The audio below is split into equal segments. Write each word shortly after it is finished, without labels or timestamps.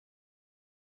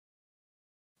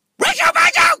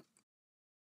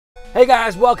Hey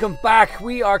guys, welcome back.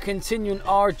 We are continuing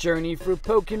our journey through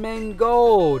Pokemon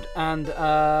Gold, and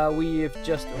we have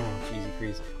just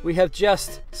we have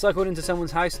just cycled into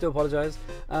someone's house. Do apologise.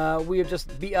 We have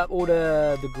just beat up all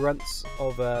the grunts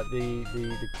of the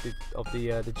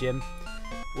gym,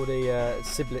 or the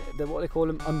sibling, what they call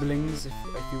them, underlings, if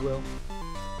you will.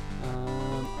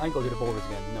 I ain't got to do the boulders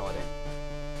again. No, I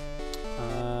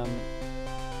don't.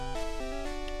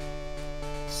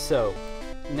 So.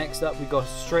 Next up, we go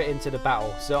straight into the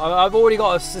battle. So I've already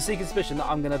got a sneaking suspicion that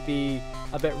I'm going to be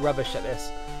a bit rubbish at this.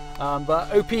 But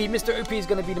Mr. OP is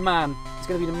going to be the man. He's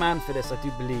going to be the man for this, I do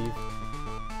believe.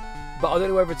 But I don't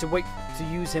know whether to wait to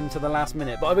use him to the last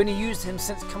minute. But I've only used him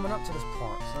since coming up to this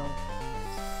part. So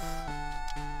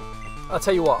I'll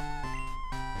tell you what.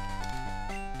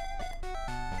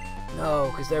 No,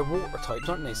 because they're water types,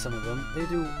 aren't they? Some of them.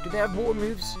 Do they have water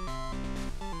moves?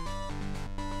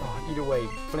 Either way,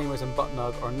 Flamers and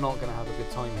Buttnug are not going to have a good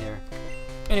time here.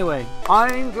 Anyway,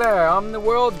 I'm Claire. I'm the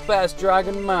world's best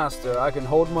Dragon Master. I can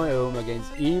hold my own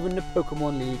against even the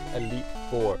Pokemon League Elite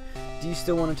Four. Do you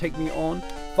still want to take me on?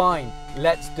 Fine,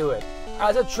 let's do it.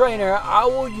 As a trainer, I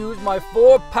will use my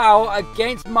 4 power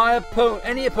against my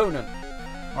any opponent.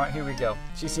 Alright, here we go.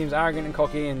 She seems arrogant and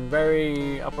cocky and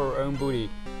very up her own booty.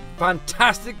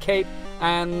 Fantastic cape,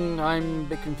 and I'm a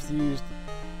bit confused.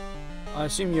 I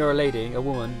assume you're a lady, a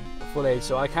woman, full age,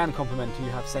 so I can compliment you.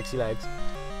 You have sexy legs.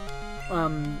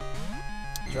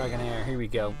 Dragonair, here we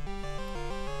go.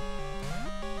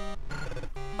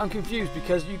 I'm confused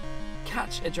because you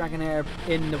catch a Dragonair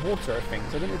in the water, I think.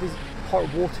 So I don't know if he's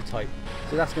part water type.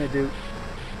 So that's going to do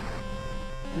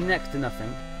next to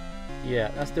nothing. Yeah,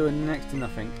 that's doing next to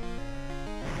nothing.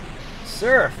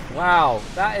 Surf! Wow,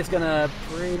 that is going to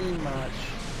pretty much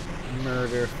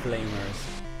murder Flamers.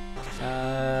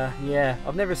 Yeah,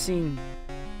 I've never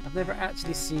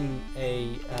actually seen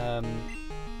a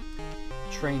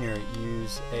trainer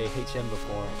use a HM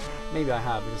before. Maybe I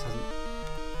have, it just hasn't.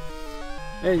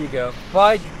 There you go.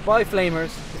 Bye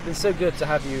Flamers. It's been so good to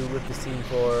have you with this team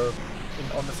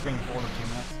on the screen for 1 or 2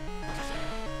 minutes.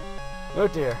 Oh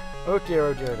dear. Oh dear,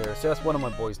 oh dear, oh dear. So that's one of my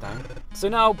boys down. So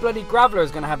now bloody Graveler is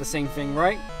going to have the same thing,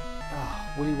 right?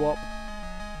 Oh, Woolly Wop.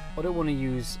 I don't want to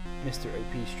use Mr.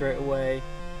 OP straight away.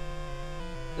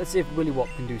 Let's see if Willy Wop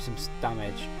can do some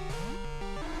damage.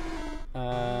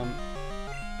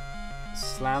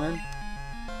 Slamming.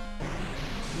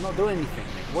 I'm not doing anything,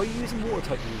 mate. Why are you using water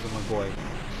type moves on my boy?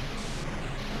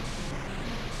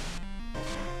 I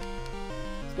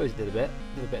suppose he did a bit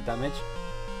of damage.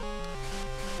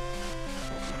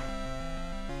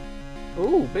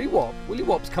 Ooh, Willy Wop. Willy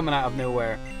Wop's coming out of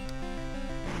nowhere.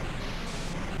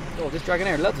 Oh, this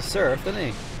Dragonair loves to surf, doesn't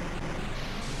he?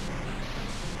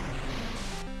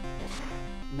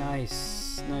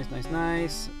 Nice, nice, nice,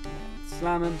 nice.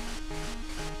 Slam him.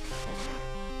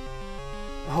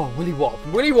 Oh, Willy Wop.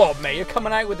 Willy Wop, mate. You're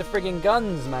coming out with the friggin'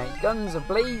 guns, mate. Guns are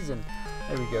blazing.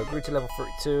 There we go. Grew to level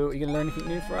 32. Are you going to learn anything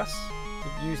new for us?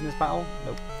 Using this battle?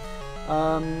 Nope.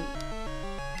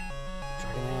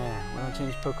 Dragonair. When I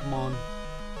change Pokemon.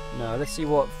 No, let's see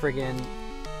what friggin'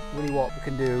 Willy Wop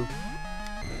can do.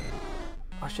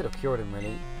 I should have cured him,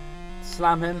 really.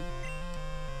 Slam him.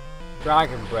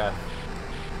 Dragon Breath.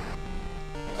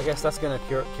 I guess that's gonna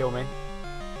kill me.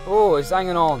 Oh, it's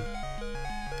hanging on.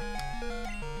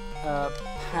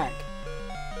 Pack.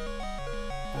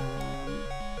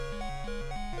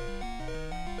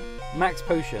 Max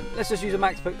Potion. Let's just use a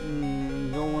Max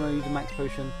Potion. Don't want to use a Max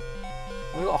Potion.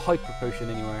 We've got a Hyper Potion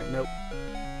anywhere. Nope.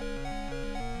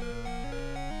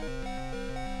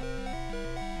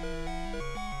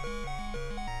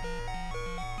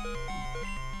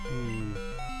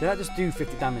 Did that just do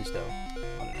 50 damage though?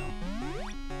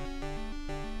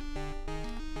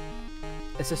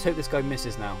 Let's just hope this guy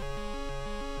misses now.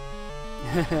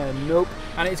 Nope.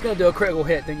 And it's going to do a critical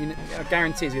hit. Don't you? I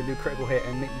guarantee it's going to do a critical hit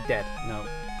and make you dead. No.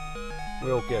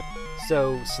 We're all good.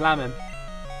 So, slam him.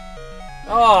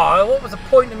 Oh, what was the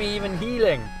point of me even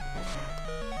healing?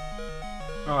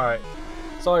 Alright.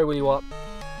 Sorry, Willy Wop.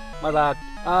 My bad.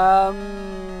 I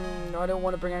don't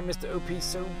want to bring out Mr. OP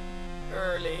so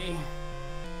early.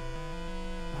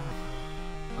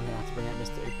 I'm going to have to bring out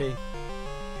Mr. OP.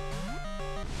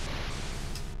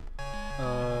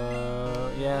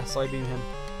 Yeah, side beam him.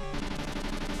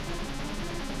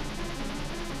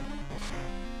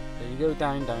 There you go,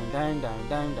 down, down, down, down,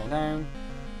 down, down, down.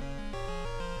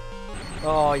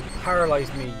 Oh, he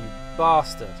paralysed me, you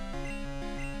bastard.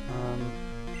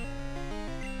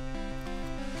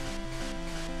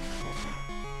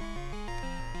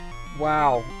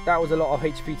 Wow, that was a lot of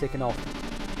HP taken off.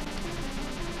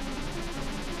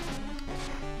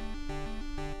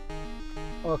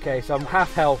 Okay, so I'm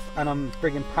half health and I'm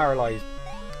friggin' paralyzed.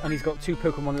 And he's got 2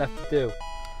 Pokemon left to do.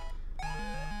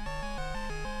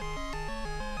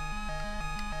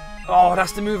 Oh,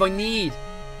 that's the move I need!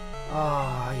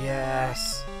 Ah, oh,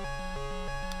 yes.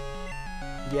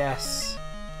 Yes.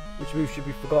 Which move should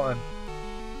be forgotten?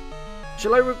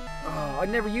 Shall I oh, I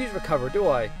never use recover, do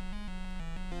I?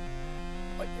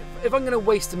 If I'm going to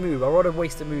waste a move, I'd rather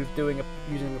waste a move using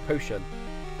a potion.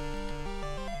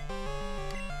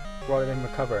 Rather than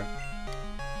recover.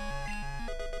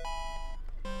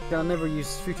 Then I'll never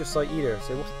use Future Sight either,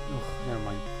 so what's... Oh, never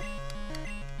mind.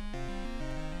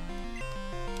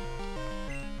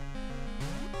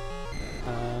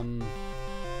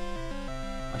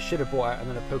 I should have brought out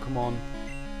another Pokemon.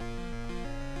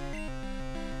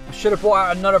 I should have brought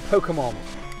out another Pokemon.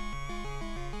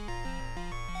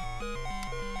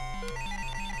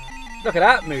 Look at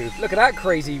that move. Look at that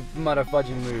crazy mother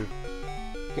fudging move.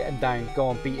 Get him down. Go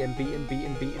on. Beat him. Beat him. Beat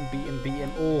him. Beat him. Beat him. Beat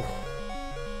him. Oh.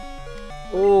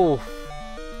 Oh.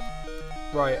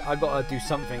 Right. I gotta do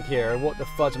something here. What the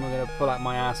fudge am I gonna pull out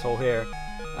my asshole here?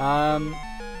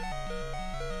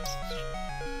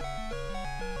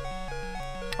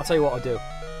 I'll tell you what I'll do.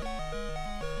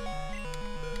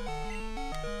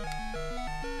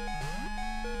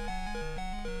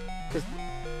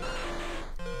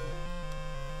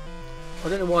 I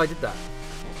don't know why I did that.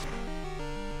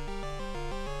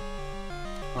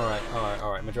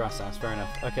 Alright, Madrasas, fair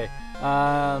enough. Okay.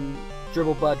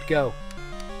 Dribble Bud, go.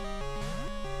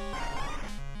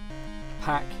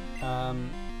 Pack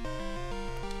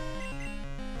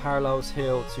parallels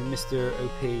heal to Mr.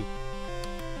 OP.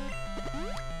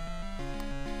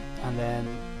 And then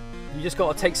you just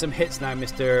gotta take some hits now,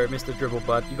 Mr. Dribble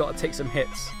Bud. You gotta take some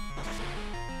hits.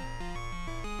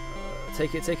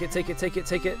 Take it, take it, take it, take it,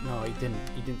 take it. No, he didn't.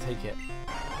 He didn't take it.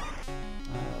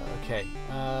 Okay.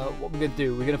 What we're gonna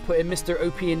do? We're gonna put in Mr.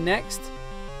 OP in next,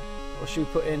 or should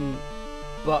we put in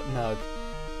Buttnug?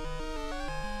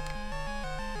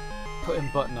 Put in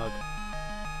Buttnug.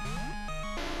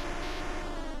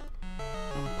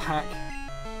 And pack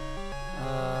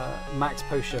Max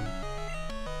Potion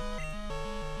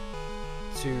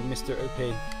to Mr.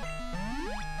 OP.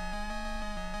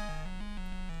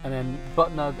 And then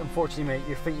Buttnug, unfortunately mate,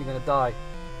 you think you're going to die.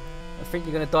 I think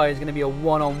you're going to die. It's going to be a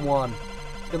one-on-one.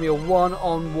 It's going to be a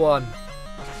one-on-one.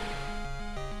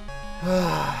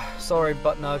 Sorry,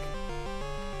 Buttnug.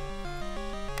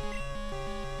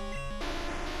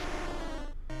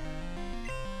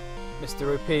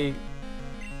 Mr. OP.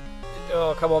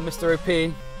 Oh, come on, Mr.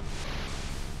 OP.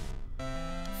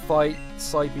 Fight,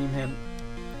 side beam him.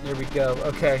 Here we go.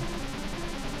 Okay.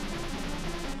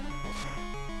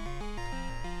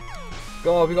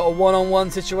 God, we got a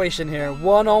one-on-one situation here.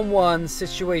 One-on-one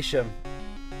situation.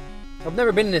 I've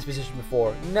never been in this position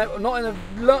before. Not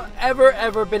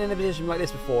ever been in a position like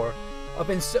this before. I've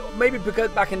been maybe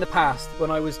because back in the past when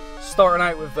I was starting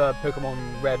out with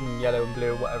Pokemon Red and Yellow and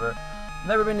Blue, whatever.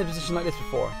 Never been in a position like this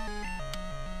before.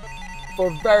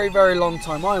 For a very, very long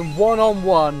time. I am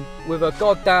one-on-one with a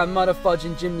goddamn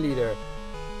motherfudging gym leader.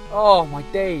 Oh my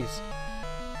days.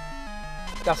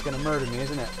 That's gonna murder me,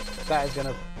 isn't it? That is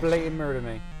gonna blatant murder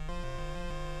me.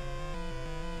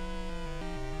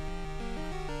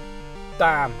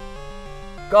 Damn.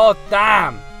 God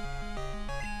damn.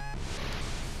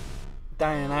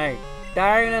 Down and out.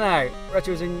 Down and out.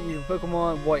 Retro's in your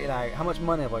Pokemon, white and out. How much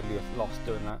money have I lost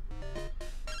doing that?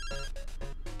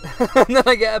 And then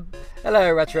I get a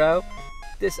hello Retro.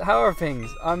 How are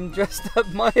things? I'm dressed up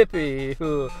my hippie.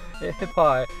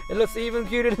 Hi. It looks even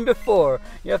cuter than before.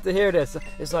 You have to hear this.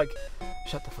 It's like,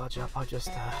 shut the fudge up. I've just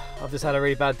had a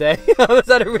really bad day. I've just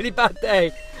had a really bad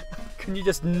day. Can you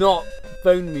just not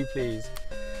phone me, please?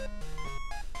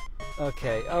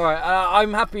 Okay. All right.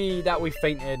 I'm happy that we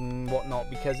fainted and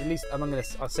whatnot because at least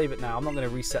I'll save it now. I'm not gonna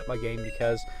reset my game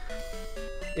because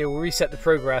it will reset the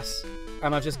progress.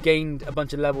 And I've just gained a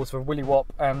bunch of levels for Willy-Wop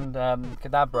and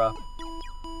Kadabra.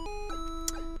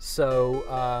 So,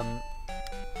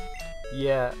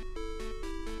 yeah.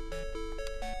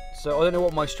 So I don't know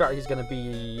what my strategy is going to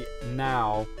be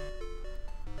now.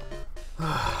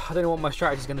 I don't know what my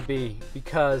strategy is going to be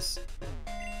because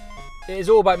it is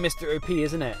all about Mr. OP,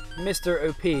 isn't it? Mr.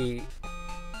 OP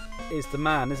is the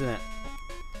man, isn't it?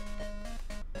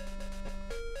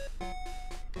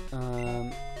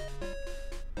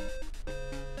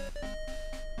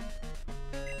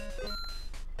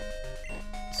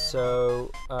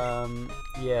 So,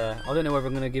 yeah, I don't know whether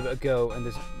I'm going to give it a go and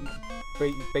just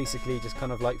basically just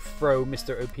kind of like throw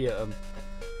Mr. OP at him.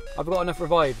 I've got enough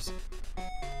revives.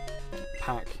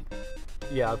 Pack.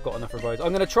 Yeah, I've got enough revives.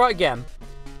 I'm going to try again.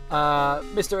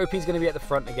 Mr. OP is going to be at the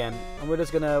front again, and we're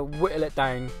just going to whittle it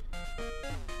down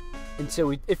until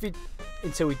he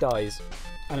dies,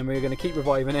 and then we're going to keep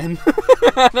reviving him,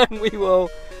 and then we will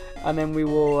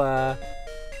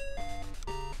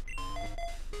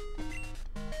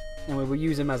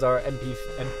use him as our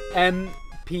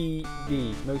MVP.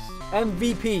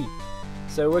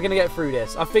 So we're going to get through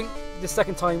this. I think the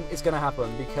second time it's going to happen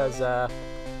because I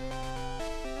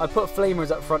put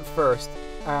flamers up front first,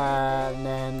 and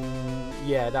then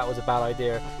yeah, that was a bad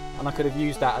idea, and I could have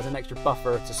used that as an extra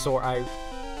buffer to sort out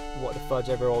what the fudge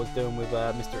ever I was doing with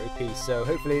Mr. OP. So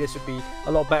hopefully this would be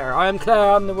a lot better. I am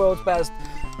Claire, I'm the world's best.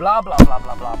 Blah blah blah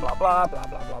blah blah blah blah blah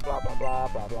blah blah blah blah blah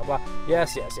blah blah blah.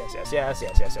 Yes, yes, yes, yes, yes,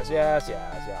 yes, yes, yes, yes, yes,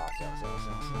 yes, yes, yes.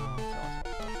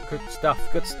 Good stuff,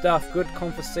 good stuff, good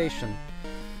conversation.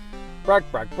 Brag,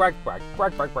 brag, brag, brag,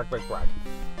 brag, brag, brag, brag, brag.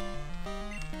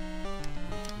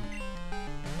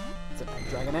 It's a night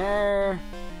Dragonair.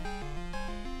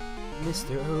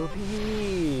 Mr. OP,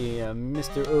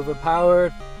 Mr.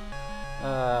 Overpowered,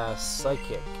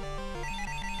 Psychic.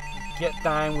 Get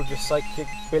down with your psychic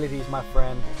abilities, my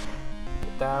friend.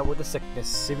 Get down with the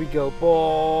sickness. Here we go.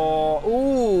 Boy.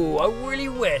 Ooh, I really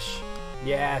wish.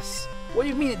 Yes. What do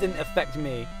you mean it didn't affect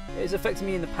me? It's affected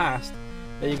me in the past.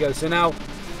 There you go. So now,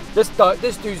 this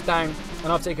dude's down,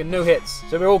 and I've taken no hits.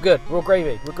 So we're all good. We're all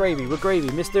gravy. We're gravy. We're gravy.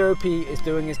 Mr. OP is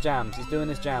doing his jams. He's doing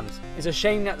his jams. It's a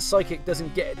shame that Psychic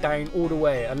doesn't get it down all the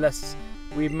way, unless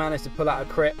we manage to pull out a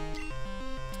crit.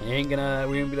 We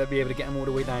won't be able to get him all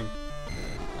the way down.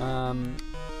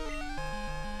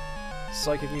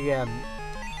 Psychic again.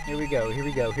 Here we go, here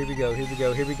we go, here we go, here we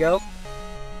go, here we go.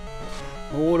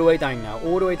 All the way down now,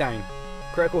 all the way down.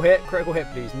 Critical hit,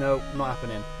 please. No, not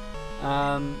happening.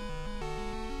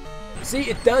 See,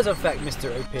 it does affect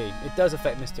Mr. OP. It does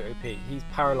affect Mr. OP. He's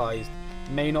paralyzed,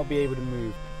 may not be able to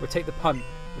move. We'll take the punt.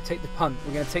 We'll take the punt.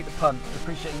 We're going to take the punt. I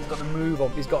appreciate he's got the move on.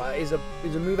 He's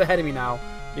a move ahead of me now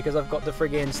because I've got the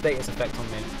friggin' status effect on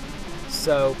me.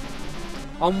 So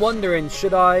I'm wondering,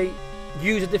 should I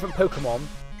use a different Pokemon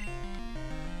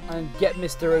and get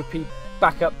Mr. OP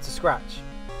back up to scratch?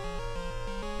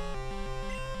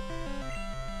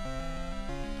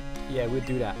 Yeah, we'll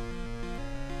do that.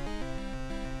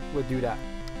 We'll do that.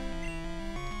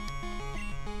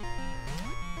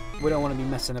 We don't want to be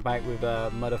messing about with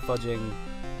mother fudging,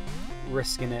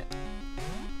 risking it.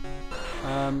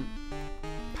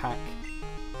 Pack.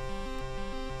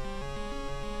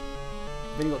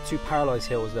 I've only got 2 paralyzed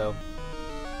hills though.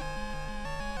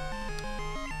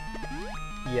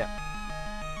 Yep.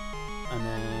 And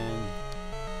then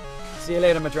see you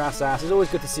later, Madras ass. It's always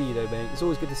good to see you though, mate. It's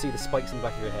always good to see the spikes in the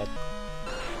back of your head.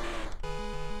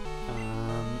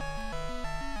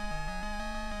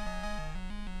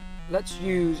 Let's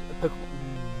use a Pokemon.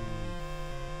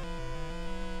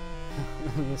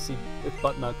 Let's see if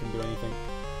Buttnut can do anything.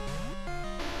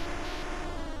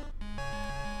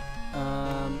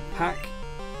 Pack.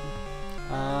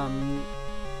 And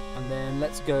then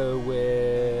let's go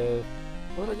with...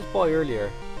 What did I just buy earlier?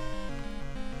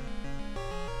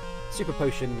 Super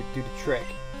Potion would do the trick.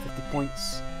 50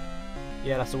 points.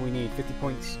 Yeah, that's all we need. 50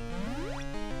 points.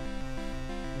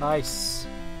 Nice.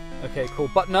 Okay, cool.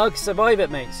 Buttnug, survive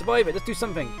it, mate. Survive it. Let's do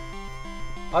something.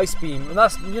 Ice Beam. And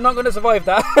that's... You're not going to survive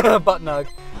that, Buttnug.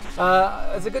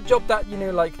 It's a good job that, you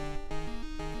know, like...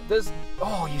 There's...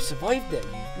 Oh, you survived it.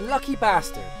 You lucky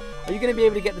bastard. Are you going to be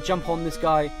able to get the jump on this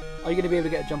guy? Are you going to be able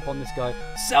to get a jump on this guy?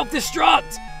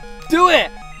 Self-destruct! Do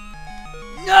it!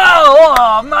 No!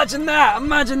 Oh, imagine that!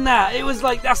 Imagine that! It was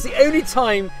like, that's the only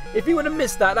time, if you would have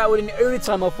missed that, that would have been the only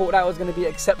time I thought that was going to be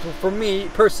acceptable for me,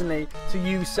 personally, to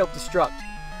use self-destruct.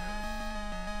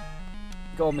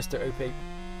 Go on, Mr. OP.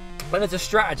 But there's a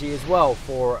strategy as well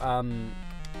for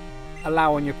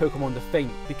allowing your Pokemon to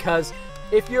faint, because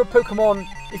if you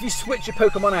switch your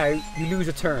Pokemon out, you lose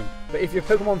a turn. But if your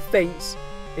Pokemon faints,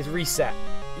 it's reset.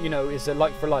 You know, it's a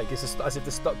like for like. It's as if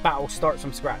the battle starts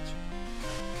from scratch.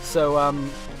 So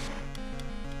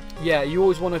yeah, you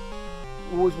always want to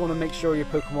make sure your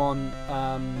Pokemon.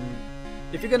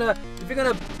 If you're gonna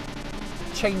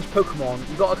change Pokemon,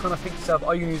 you got to kind of think to yourself,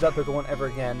 are you gonna use that Pokemon ever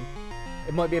again?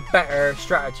 It might be a better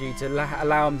strategy to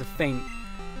allow them to faint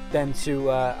than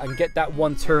to and get that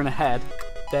one turn ahead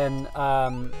than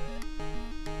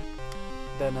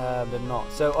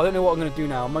not. So I don't know what I'm gonna do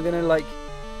now. Am I gonna like?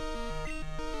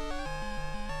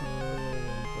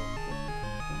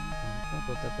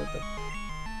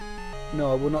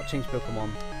 No, I will not change Pokemon.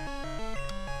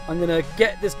 I'm gonna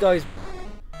get this guy's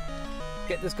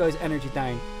energy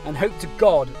down and hope to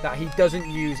God that he doesn't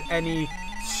use any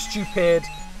stupid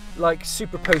like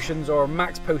super potions or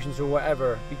max potions or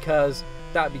whatever, because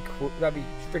that'd be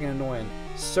freaking annoying.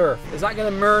 Surf. Is that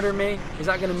going to murder me? Is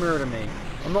that going to murder me?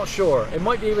 I'm not sure. It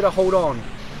might be able to hold on.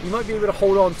 You might be able to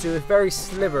hold on to a very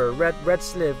sliver. Red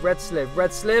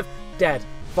sliv. Dead.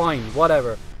 Fine.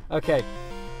 Whatever. Okay.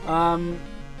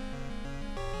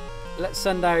 Let's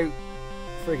send out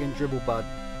friggin' Dribble Bud.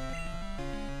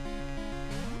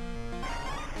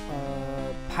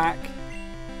 Pack.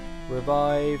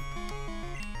 Revive.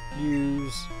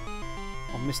 Use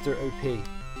on Mr. OP.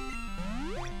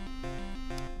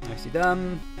 Nicely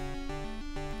done.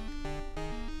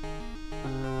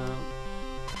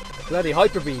 Bloody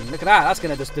Hyper Beam. Look at that. That's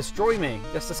going to just destroy me.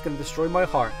 That's just going to destroy my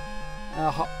heart.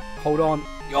 Hold on.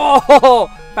 Oh!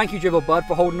 Thank you, Dribble Bud,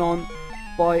 for holding on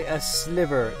by a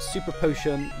sliver. Super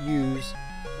Potion use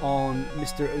on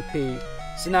Mr. OP.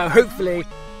 So now, hopefully,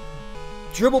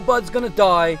 Dribble Bud's going to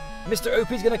die. Mr.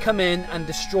 OP's going to come in and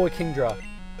destroy Kingdra.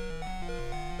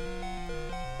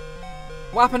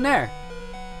 What happened there?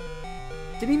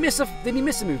 Did he miss a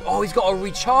move? Oh, he's got a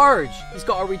recharge. He's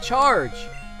got a recharge.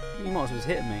 He might as well just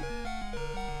hit him, mate.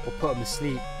 Or put him to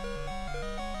sleep.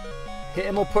 Hit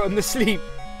him or put him to sleep.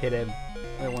 Hit him.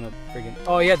 I don't want to friggin'...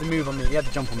 Oh, he had to move on me. He had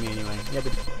to jump on me anyway.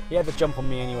 He had to jump on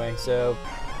me anyway. So,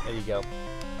 there you go.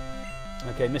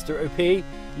 Okay, Mr. OP,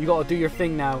 you got to do your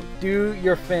thing now. Do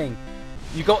your thing.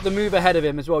 You got the move ahead of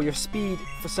him as well. Your speed,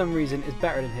 for some reason, is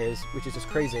better than his, which is just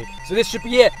crazy. So this should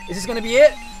be it. Is this going to be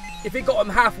it? If it got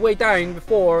him halfway down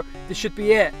before, this should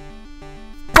be it.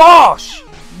 Bosh!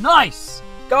 Nice!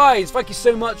 Guys, thank you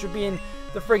so much for being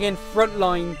the friggin' front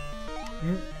line.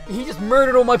 He just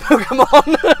murdered all my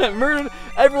Pokemon. Murdered.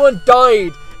 Everyone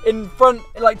died in front,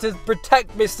 like, to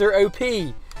protect Mr. OP.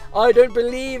 I don't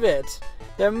believe it.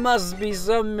 There must be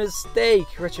some mistake.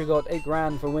 Richard got 8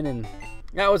 grand for winning.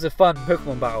 That was a fun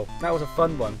Pokemon battle. That was a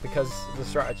fun one because of the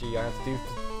strategy I had to do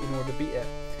in order to beat it.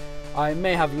 I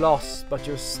may have lost, but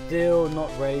you're still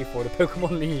not ready for the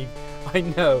Pokemon League. I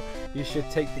know. You should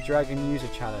take the Dragon User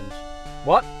Challenge.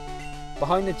 What?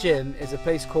 Behind the gym is a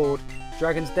place called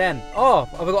Dragon's Den. Oh,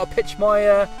 I've got to pitch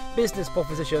my business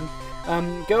proposition.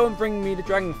 Go and bring me the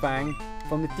Dragon Fang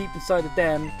from the deep inside the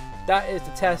den. That is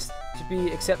the test to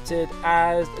be accepted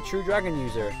as a true Dragon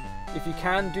user. If you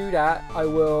can do that, I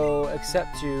will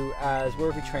accept you as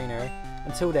worthy trainer.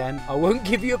 Until then, I won't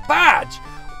give you a badge.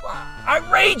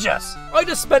 Outrageous! I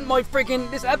just spent my friggin'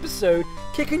 this episode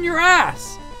kicking your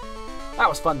ass. That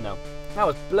was fun though. That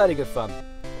was bloody good fun.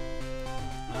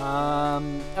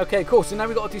 Okay, cool. So now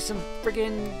we got to do some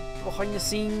friggin' behind the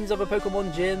scenes of a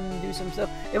Pokemon gym. Do some stuff.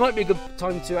 It might be a good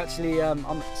time to actually. I'm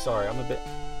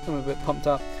a bit pumped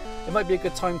up. It might be a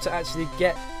good time to actually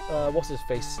get what's his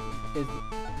face,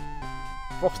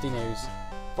 Frosty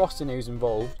Nose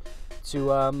involved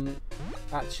to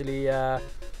actually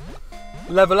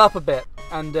level up a bit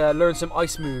and learn some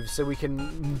ice moves, so we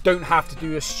don't have to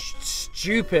do a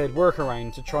stupid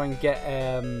workaround to try and get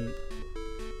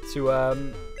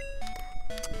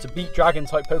to beat dragon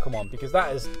type Pokemon, because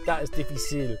that is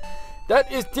difficile.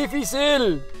 That is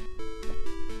difficile.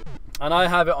 And I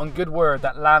have it on good word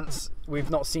that Lance,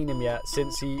 we've not seen him yet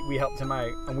since we helped him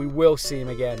out, and we will see him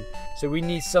again. So we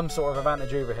need some sort of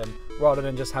advantage over him, rather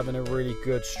than just having a really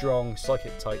good, strong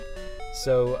Psychic type.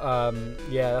 So,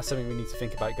 yeah, that's something we need to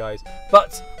think about, guys.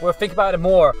 But we'll think about it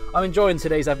more. I'm enjoying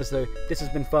today's episode. This has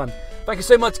been fun. Thank you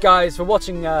so much, guys, for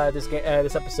watching this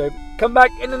episode. Come back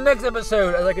in the next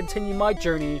episode as I continue my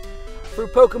journey through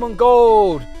Pokemon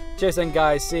Gold. Cheers then,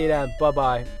 guys. See you then.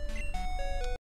 Bye-bye.